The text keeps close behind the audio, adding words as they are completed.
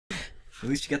At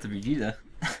least you got the Vegeta.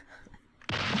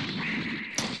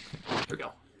 Here we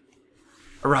go.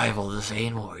 Arrival of the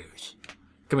Saiyan Warriors.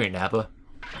 Come here, Nappa.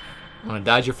 I'm gonna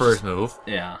dodge your first move.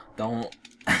 Yeah, don't.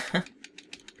 Now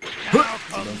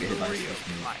don't get hit by the his real first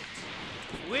move. fight.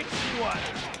 Which one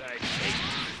should I take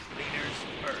leaders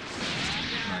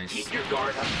first? Nice. Keep your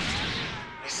guard up.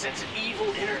 I sense evil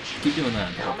energy Keep doing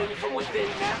that. coming from within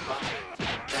Nappa.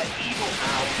 That evil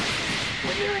power.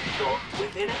 When they're engulfed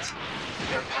within it,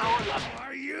 their power level.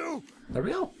 Are you? There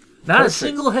we go. Not Perfect. a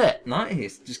single hit.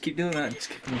 Nice. Just keep doing that. Just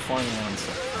keep them flying around and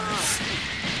stuff.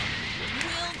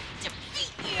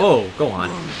 Oh, go on.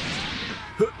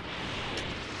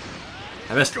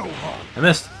 I missed. I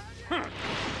missed.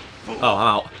 Oh, I'm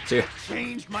out. See ya.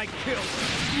 Change my kill.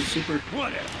 You super.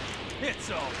 Whatever. It's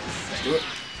all the same. Do it.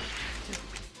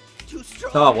 Too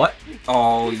strong. Oh, what?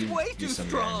 Oh, you way do too some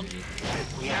strong. damage.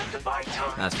 We have to buy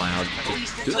time. That's fine. I'll At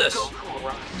least just do until this. Goku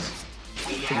arrives.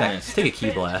 We Take, have that. to Take a key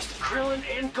defend blast. Krillin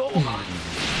and Gohan.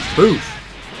 Boosh.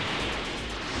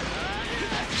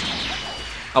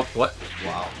 Oh, what?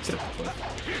 Wow.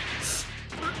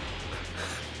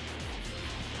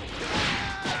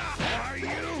 Are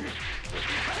you?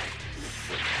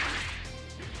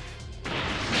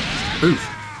 Boosh.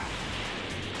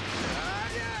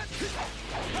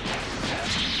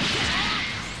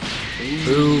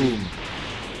 Boom.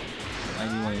 I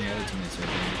knew one of the other teammates right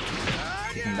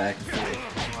there. Kicking back and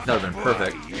forth. That would have been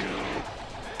perfect.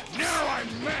 Now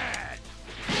I'm mad.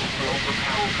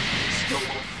 Overpowered, still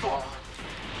won't fall.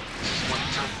 This is one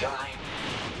tough guy.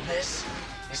 This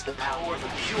is the power of a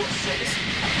pure Saiyan.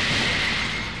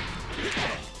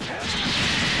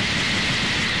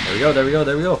 There we go, there we go,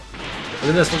 there we go. Look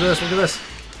at this, look at this, look at this.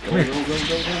 Go, Come here. go, go,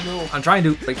 go, go, go. I'm trying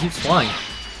to, but it keeps flying.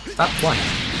 Stop flying.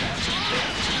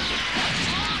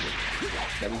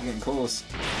 Gotta be getting close.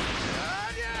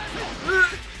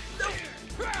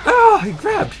 Ah, he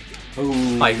grabbed.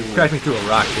 Oh, Oh, he cracked me through a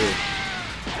rock, too.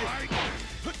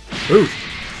 Boosh.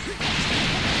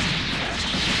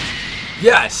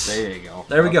 Yes! there you go.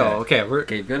 There we go. Okay, we're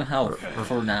Okay, good health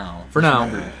for now. For Just now.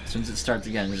 Remember, as soon as it starts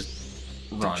again, just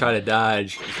run. try to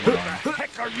dodge. What the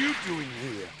heck are you doing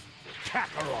here?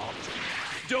 Kakarot.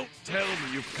 Don't tell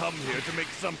me you've come here to make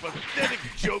some pathetic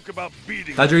joke about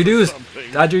beating Dodgery us or doos.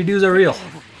 something. Dodgery doos are real.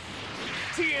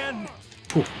 Tien.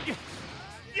 Ooh.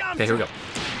 Okay, here we go.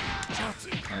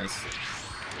 Nice.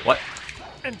 What?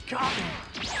 And Kami.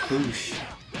 Boosh.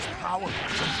 This power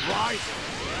is rising.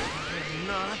 I'm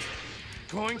not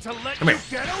going to let Come you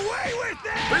here. get away with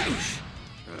it.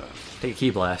 Take a key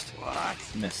blast. What?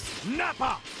 Missed.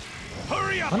 Nappa.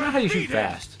 Hurry up. I don't know how you and shoot beat him.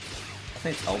 fast. I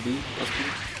think it's LB plus B.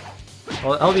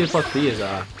 Well, LB plus B is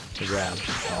to grab.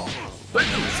 Oh. Maybe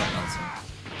it's something else.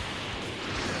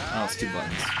 Oh, it's 2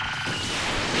 buttons.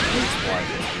 Maybe it's Y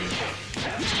plus B.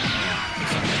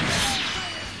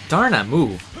 Darn that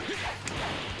move.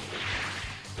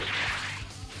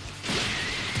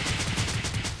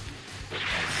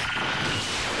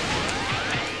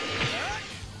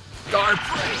 Guard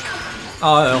break.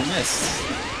 Oh, You missed.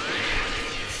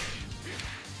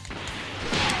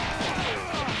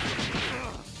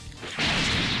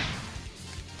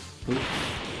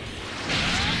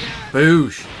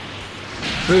 boosh.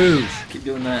 Boosh. Keep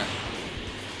doing that.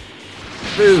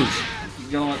 Boosh.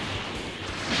 Keep going.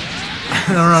 I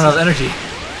don't run out of energy.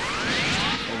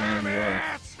 Oh man, you are.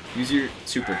 Use your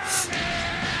super.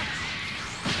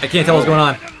 I can't tell what's going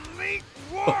on. Elite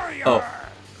warrior. Oh.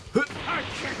 I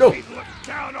can't Go. be looked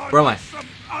down on Where am I? by some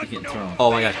You get unknown- thrown.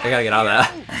 Oh my gosh, I gotta get out of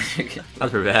that.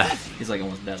 That's pretty bad. He's like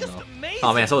almost dead Just though. amazing.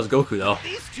 Oh man, so is Goku though.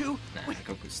 These two, Nah,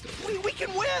 Goku's still we, dead. we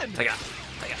can win. Take out.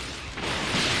 Take out.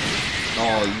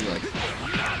 Oh, you like.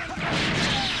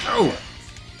 Oh!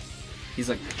 He's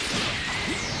like.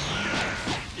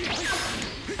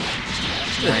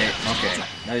 Okay,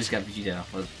 now he's got Vegeta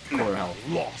with quarter health.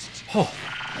 Lost. Oh.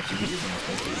 Actually, Vegeta's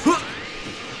almost dead.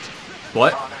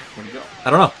 What? Where'd he go? I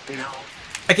don't know. No,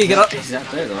 I can't get up. He's not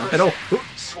there though. I know.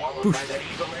 swallowed Boosh. by that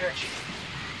evil energy.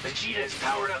 Vegeta is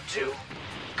powered up too.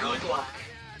 Good luck.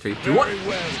 3, 2, 1. Very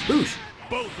well. Boosh.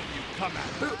 Both of you come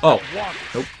at me. Oh. One.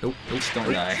 Nope, nope, nope. Just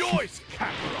don't die. Rejoice,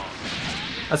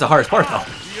 Kakarot. That's the hardest part though.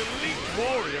 The elite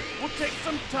warrior will take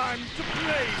some time to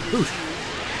play with Boosh.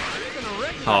 you. Even a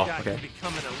regular Oh, guy okay. can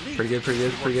become an elite. Pretty good, pretty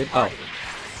good, pretty good. Oh.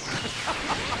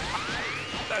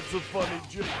 That's a funny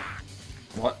joke.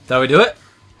 What? Did we do it?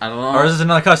 I don't know. Or is this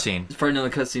another cutscene? It's probably another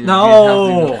cutscene.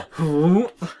 No!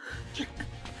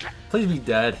 Please be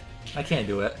dead. I can't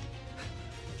do it.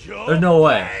 There's no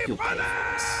way. You'll pay for this.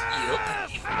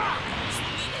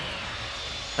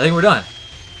 I think we're done.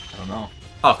 I don't know.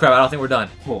 Oh crap, I don't think we're done.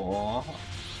 Oh.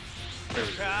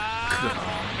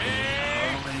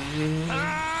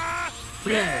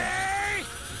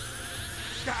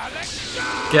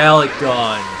 Gallic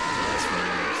Gun.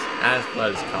 That's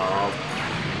what it's called.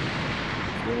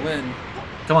 We'll win.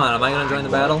 Come on, am I gonna join the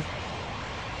battle?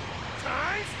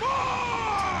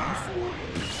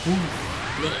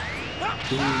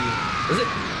 Is it?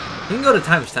 He can go to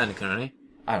times 10, couldn't he?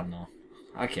 I don't know.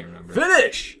 I can't remember.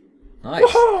 Finish! Nice.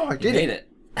 Woohoo! I You did made it.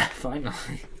 Finally.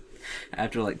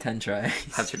 After like 10 tries.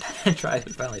 After 10 tries,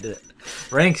 we finally did it.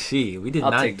 Rank C. We did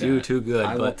I'll not take do that. too good,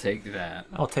 I will but take that.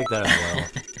 I'll take that as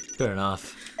well. Good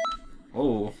enough.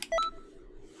 Oh.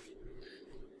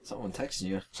 Someone texting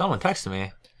you. Someone texted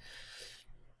me.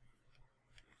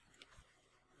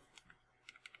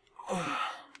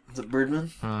 Is it Birdman?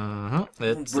 Mm-hmm.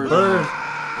 It's Bird. the bird.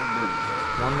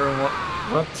 Birdman. Wondering what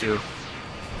we're up to.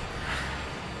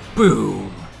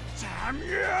 Boom!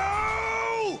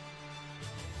 Samuel!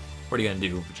 What are you gonna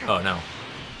do? Oh no.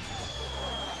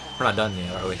 We're not done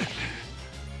yet, are we?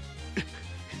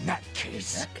 In that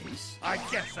case, In that case. I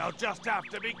guess I'll just have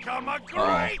to become a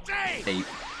great ape! 8.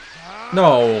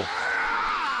 No!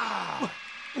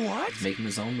 What? Make him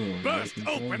his own move. Burst Make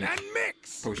him his own open move. and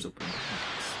mix! Burst open.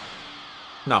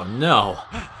 No, no!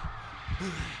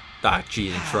 Ah,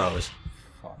 jeez, and froze.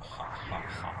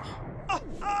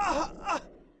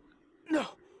 No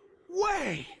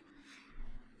way!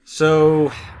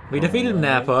 So, we defeated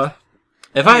Nappa.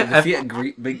 If I... Defeat a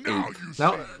great big ape.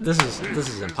 No, this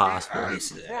is impossible.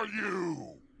 For you!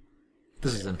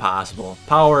 This is impossible.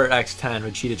 Power X10,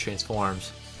 Vegeta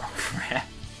transforms. Oh, crap.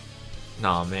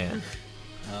 No, man.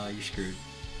 You're screwed.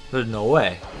 There's no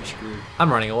way. You're screwed.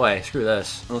 I'm running away. Screw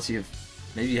this. Unless you have...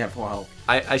 Maybe you have full health.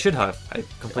 I should have. I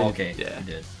completely... Okay, Yeah. you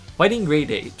did. Fighting Great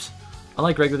Apes.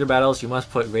 Unlike regular battles, you must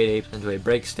put Great Apes into a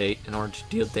break state in order to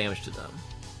deal damage to them.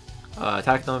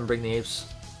 Attack them and bring the apes'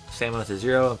 stamina to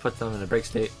 0 and put them in a break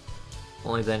state.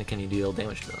 Only then can you deal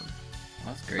damage to them.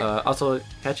 That's great. Also,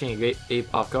 catching a Great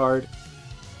Ape off guard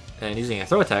and using a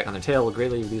throw attack on their tail will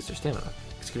greatly reduce their stamina.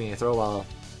 Executing a throw while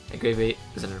a Great Ape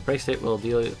is in a break state will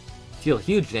deal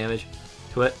huge damage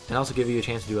to it and also give you a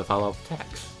chance to do a follow-up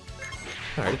attacks.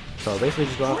 Alright, so basically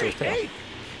just go after his tail.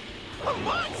 A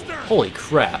monster! Holy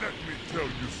crap. Let me tell you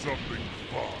something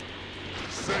fun.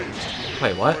 Say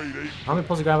Wait, what? great ape How am I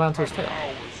supposed to grab onto his tail?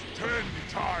 powers 10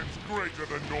 times greater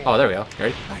than normal. Oh, there we go.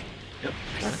 Ready? Yep.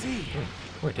 I see. Come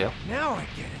here, tail. Now I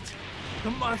get it.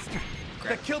 The monster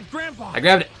that killed Grandpa I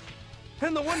grabbed it.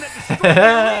 and the one that destroyed the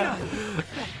arena.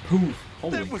 Poof.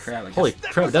 Holy That was- crap. I guess. Holy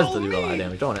That crap, it was does all do a lot of me.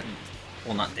 damage, don't it?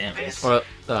 Well, not damage. This Or is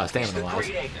the stamina-wise.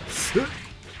 great ape.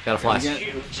 Gotta fly. Yeah.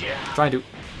 Huge, yeah. Trying to...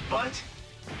 But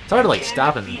It's hard to, like, can't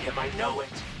stop him. defeat him, I know it.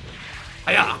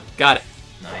 Yeah, got it.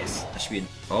 Nice. That should be...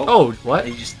 Oh, what?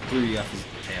 He just threw you off his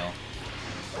tail.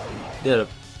 Did a...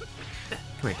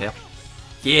 Come here, tail.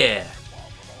 Yeah.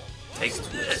 Take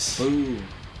this. Boom.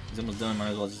 He's almost done. Might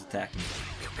as well just attack him.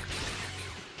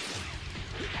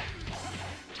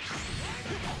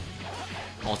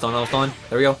 Almost done, almost done.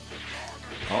 There we go.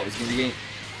 Oh, he's gonna be getting...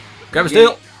 Grab his Yeah.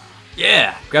 tail.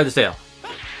 Yeah. Grab his tail.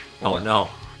 Oh, no.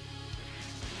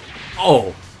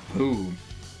 Oh. Boom.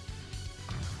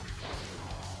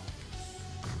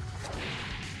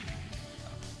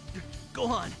 Go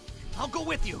on. I'll go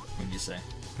with you. What did you say?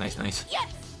 Nice, nice.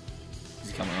 Is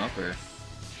he coming up or...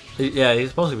 Yeah, he's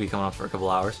supposed to be coming up for a couple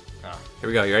hours. Oh. Here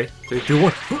we go. You ready? 3, 2,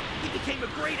 1. He became a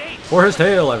great ape. For his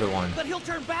tail, everyone. But he'll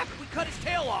turn back if we cut his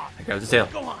tail off. I grabbed his tail.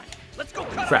 Go on. Let's go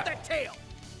cut Crap. off that tail.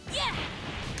 Yeah.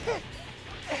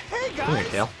 Hey, Come here, guys.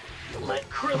 tail. Let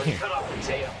Krillin here. cut off the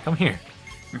tail. Come here.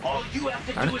 All you have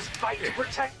to Darn do it. is fight to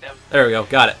protect them. There we go.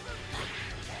 Got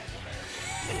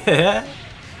it.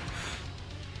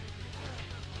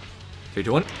 3,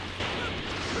 2, 1.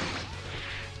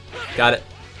 Got it.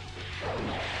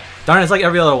 Darn, it's like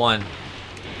every other one.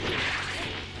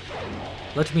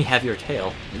 Let me have your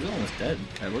tail. He's almost dead.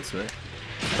 That looks good.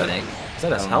 Is that, think. is that his I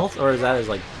don't know. health, or is that his,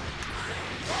 like...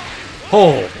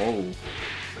 Oh! Whoa.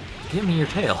 Give me your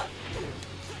tail.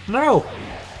 No!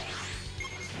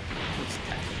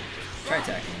 Try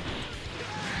attacking.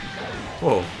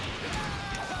 Whoa.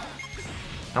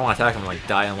 I don't want to attack him and, like,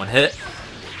 die in one hit.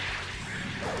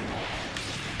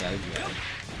 Gotta do that.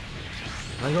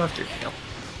 I'm gonna go after your tail.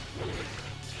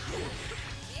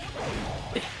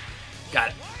 Got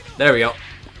it. There we go.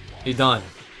 He's done.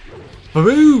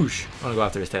 Baboosh! I'm gonna go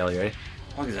after his tail, you ready?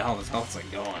 Fuck is hell? His health's like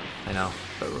going. I know,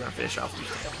 but we're gonna finish off with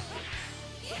his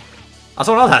tail. Oh,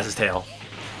 someone else has his tail.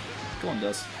 Go on,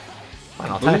 Dust. Fine,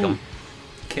 I'll attack him.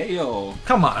 KO.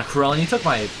 Come on, Krillin, you took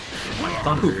my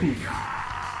thunder.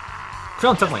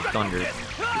 Krillin took my thunder.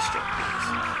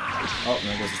 Oh,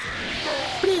 there goes his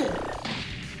tail.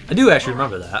 I do actually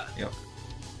remember that. Yep.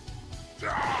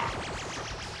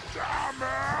 Damn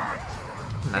it!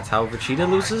 And that's how Vegeta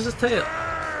loses his tail.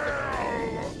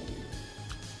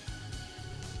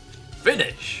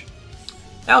 Finish!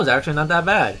 That was actually not that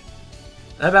bad.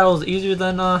 That battle was easier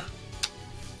than that on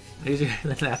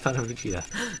Vegeta.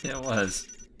 Yeah, it was.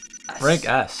 Rank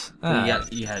S.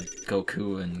 You had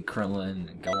Goku and Krillin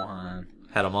and Gohan.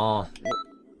 Had them all.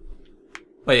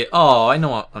 Wait, oh, I know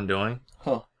what I'm doing.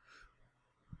 Huh.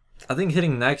 I think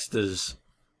hitting next is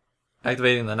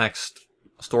activating the next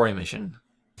story mission.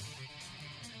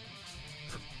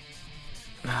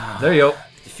 There you go.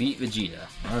 Defeat Vegeta.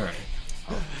 Alright.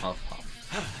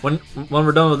 When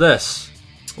we're done with this,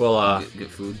 we'll get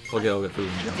food. We'll get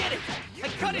food. You did it! I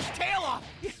cut his tail off!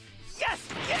 Yes!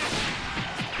 Yes!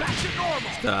 Back to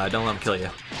normal! Don't let him kill you.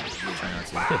 Try not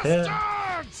to.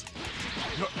 Bastards!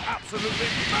 You're absolutely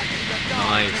smacking the dog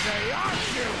Nice. today, aren't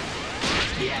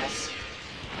you? Yes!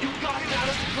 You got him out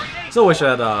of the grenade! Still wish I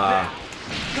had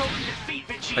Go and defeat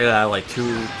Vegeta! I could have like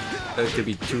two. There could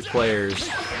be 2 players.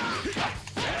 In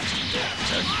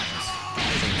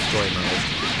story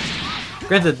mode.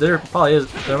 Granted, there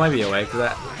might be a way because I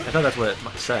thought that's what it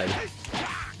said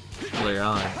earlier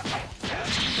on.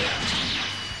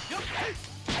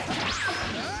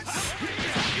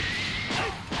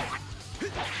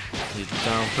 He's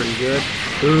down pretty good.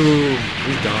 Boom!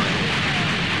 He's done.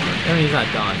 I mean, he's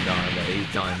not done, but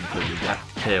he's done pretty good. That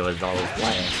hit was all his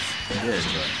blast. It is,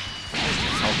 but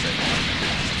it's helping.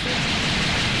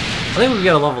 I think we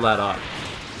gotta level that up.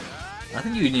 I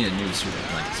think you need a new super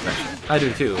like special. I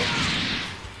do too.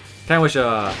 Kinda wish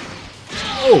What?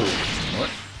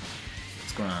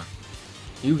 What's going on?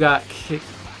 you got kicked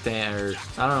there.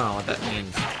 I don't know what that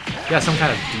means. You got some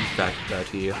kind of defect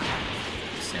to you.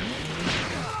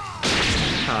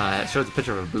 It shows a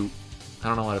picture of a boot. I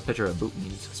don't know what a picture of a boot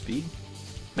means. Speed?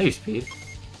 Maybe speed.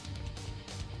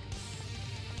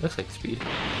 Looks like speed.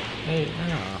 Hey, I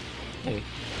don't know. Maybe.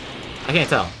 I can't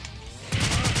tell.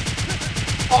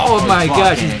 Oh my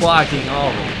gosh, he's blocking all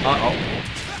of them. Uh-oh.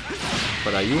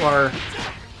 But you are...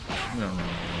 No.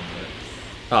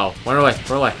 Oh, run away,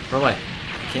 run away, run away.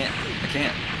 I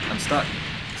can't. I'm stuck.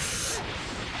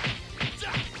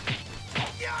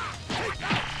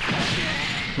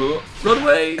 Run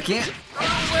away! I can't. Run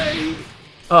away.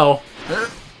 Oh.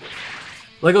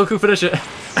 Let Goku finish it.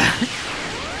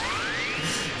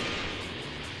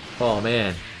 Oh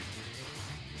man.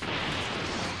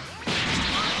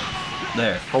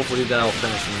 There. Hopefully that'll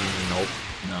finish. Nope.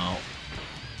 No.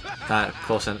 Not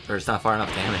close in, or it's not far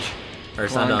enough damage. Or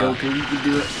it's Come not on, Goku, you can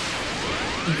do it.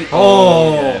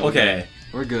 Oh, yeah, okay.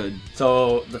 We're good.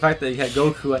 So the fact that you had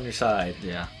Goku on your side,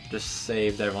 Yeah. just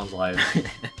saved everyone's life.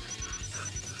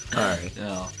 Alright.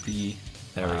 Oh, B.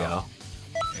 There we go.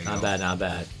 There you Not go. bad, not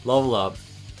bad. Level up.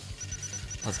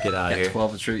 Let's get out of Got here.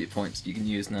 12 attribute points you can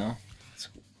use now. It's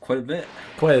quite a bit.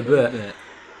 Quite a bit.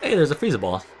 Hey, there's a Frieza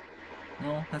ball.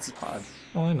 No, that's a pod.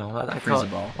 Oh, I know. I call Frieza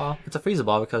it, ball. Well, it's a Frieza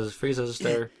ball because Frieza's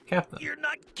their captain. You're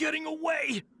not getting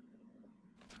away!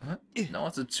 What? No,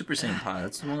 it's a Super Saiyan pod.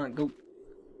 That's the one that go.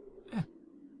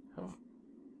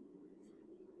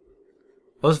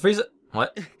 What's Frieza?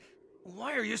 What?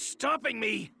 Why are you stopping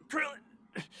me?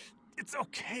 Krillin, it's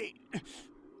okay.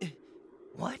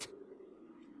 What?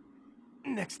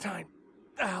 Next time,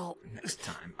 I'll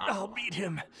beat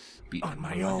him Beat on him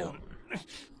my own.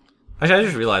 Actually, I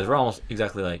just realized we're almost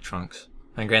exactly like Trunks.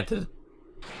 And granted,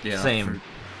 Yeah. same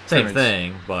pretty much-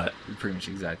 thing, but Pretty much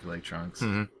exactly like Trunks.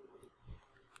 So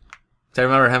I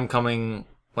remember him coming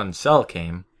when Cell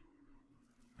came.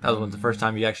 That was the first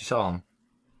time you actually saw him.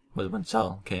 Was when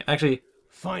Cell came. Actually,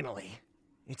 Finally,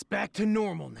 it's back to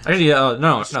normal now.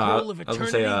 no. I Scroll was of gonna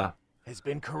say Eternity has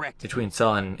been corrected. between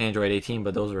Cell and Android 18,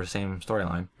 but those were the same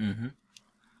storyline.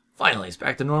 Finally, it's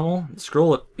back to normal. The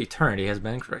scroll of Eternity has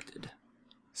been corrected.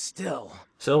 Still,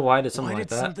 So why did something why like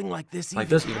did that, something like this like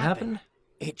even this, even happen?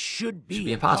 It should be, Should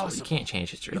be impossible. You can't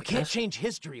change history. You like can't this. change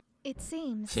history. It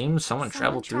seems. Seems someone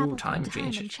traveled through traveled time and through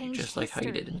changed history, just like how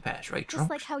you did in the past, right, Just Trunks?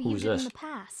 like how you Who's did this? in the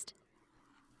past.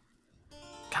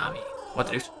 Kami. What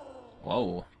the deuce?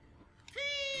 Whoa.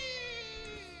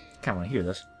 Kinda wanna hear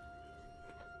this.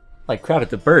 Like crap at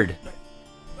the bird.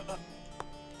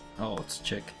 Oh, it's a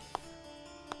chick.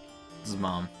 This is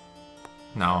mom.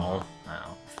 No.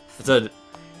 No. It's a...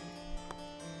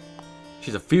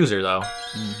 She's a fuser, though.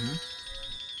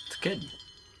 It's a kid.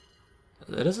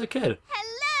 It is a kid.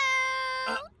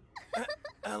 Hello!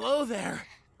 Hello there.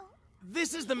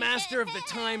 This is the master of the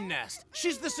Time Nest.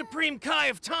 She's the Supreme Kai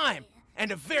of Time,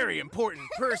 and a very important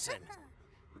person.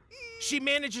 She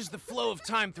manages the flow of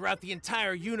time throughout the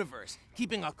entire universe,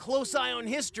 keeping a close eye on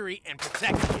history and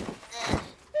protecting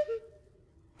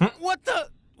it. What the?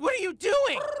 What are you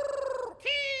doing?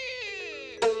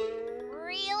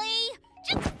 Really?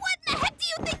 Just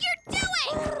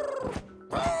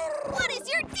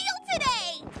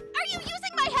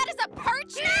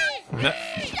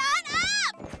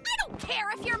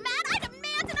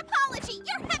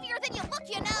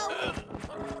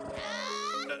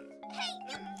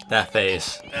That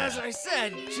face. As I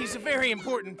said, she's a very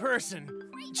important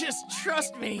person. Just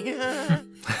trust me.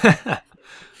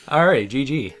 Alright,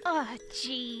 GG. Oh,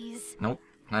 jeez. Nope,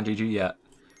 not GG yet.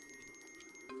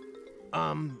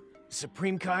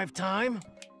 Supreme Kai of Time?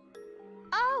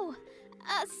 Oh,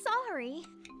 sorry.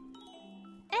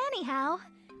 Anyhow,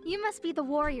 you must be the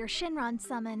warrior Shinron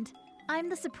summoned. I'm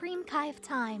the Supreme Kai of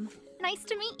Time. Nice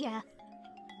to meet ya.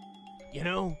 You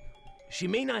know, she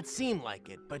may not seem like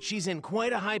it, but she's in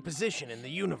quite a high position in the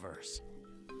universe.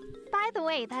 By the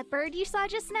way, that bird you saw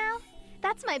just now?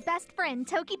 That's my best friend,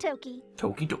 Toki Toki.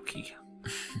 Toki Toki.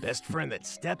 Best friend that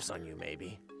steps on you,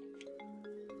 maybe.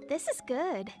 This is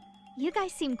good. You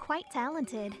guys seem quite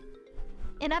talented.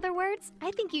 In other words,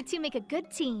 I think you two make a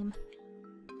good team.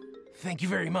 Thank you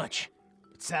very much.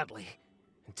 But sadly,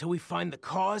 until we find the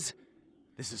cause,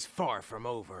 this is far from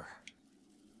over.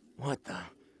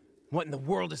 What in the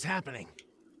world is happening?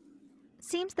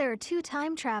 Seems there are two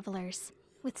time travelers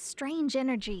with strange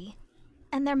energy,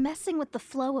 and they're messing with the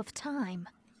flow of time.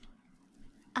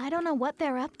 I don't know what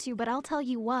they're up to, but I'll tell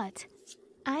you what.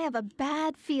 I have a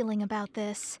bad feeling about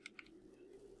this.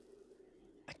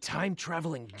 A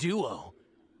time-traveling duo?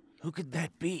 Who could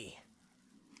that be?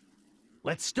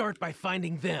 Let's start by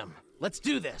finding them. Let's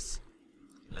do this.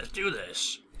 Let's do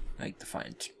this. I like to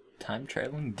find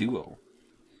time-traveling duo.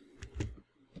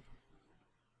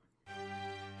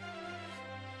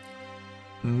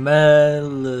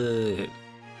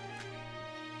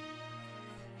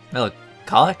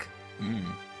 Melancholic? Mm.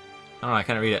 I don't know, I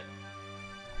can't read it.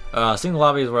 Single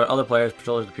lobbies where other players,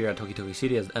 patrollers appear at Toki Toki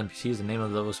City as NPCs. The name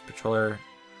of those patroller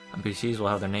NPCs will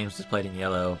have their names displayed in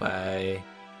yellow. By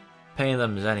paying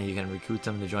them Zenny, you can recruit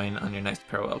them to join on your next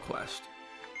parallel quest.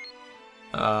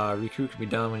 Recruit can be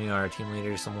done when you are a team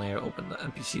leader. Some layer open the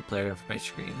NPC player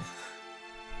information screen.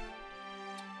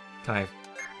 I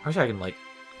wish I can like...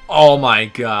 Oh my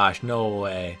gosh, no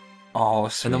way. Oh,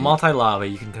 sweet. In the multi-lobby,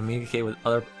 you can communicate with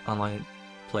other online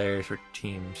players for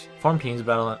teams. Form teams,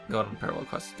 battle, go on parallel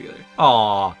quests together.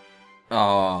 Aww.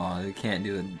 Oh, they can't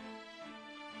do it.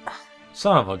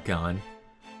 Son of a gun.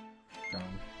 Um,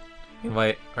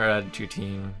 Invite or add to your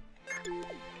team.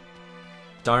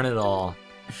 Darn it all.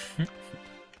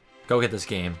 Go get this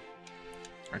game.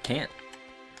 I can't.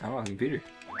 I don't have a computer.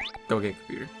 Go get a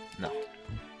computer. No.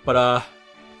 But,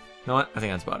 you know what? I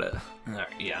think that's about it. Alright,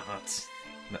 yeah, that's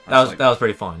That was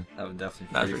pretty fun. That was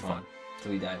definitely That was pretty pretty fun. So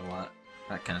we died a lot.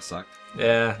 That kind of sucked.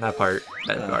 Yeah, that part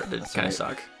did That's kind right. of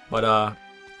suck. But,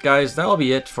 guys, that'll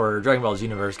be it for Dragon Ball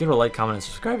Xenoverse. Give it a like, comment, and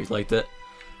subscribe if you liked it.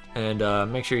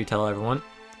 And, make sure you tell everyone.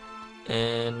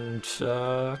 And,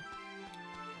 tell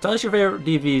us your favorite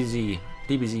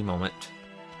DBZ moment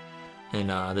in,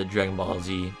 the Dragon Ball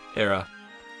Z era.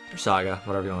 Or saga,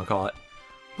 whatever you want to call it.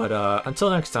 But, until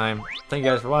next time, thank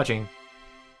you guys for watching.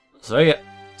 See ya!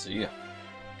 See ya.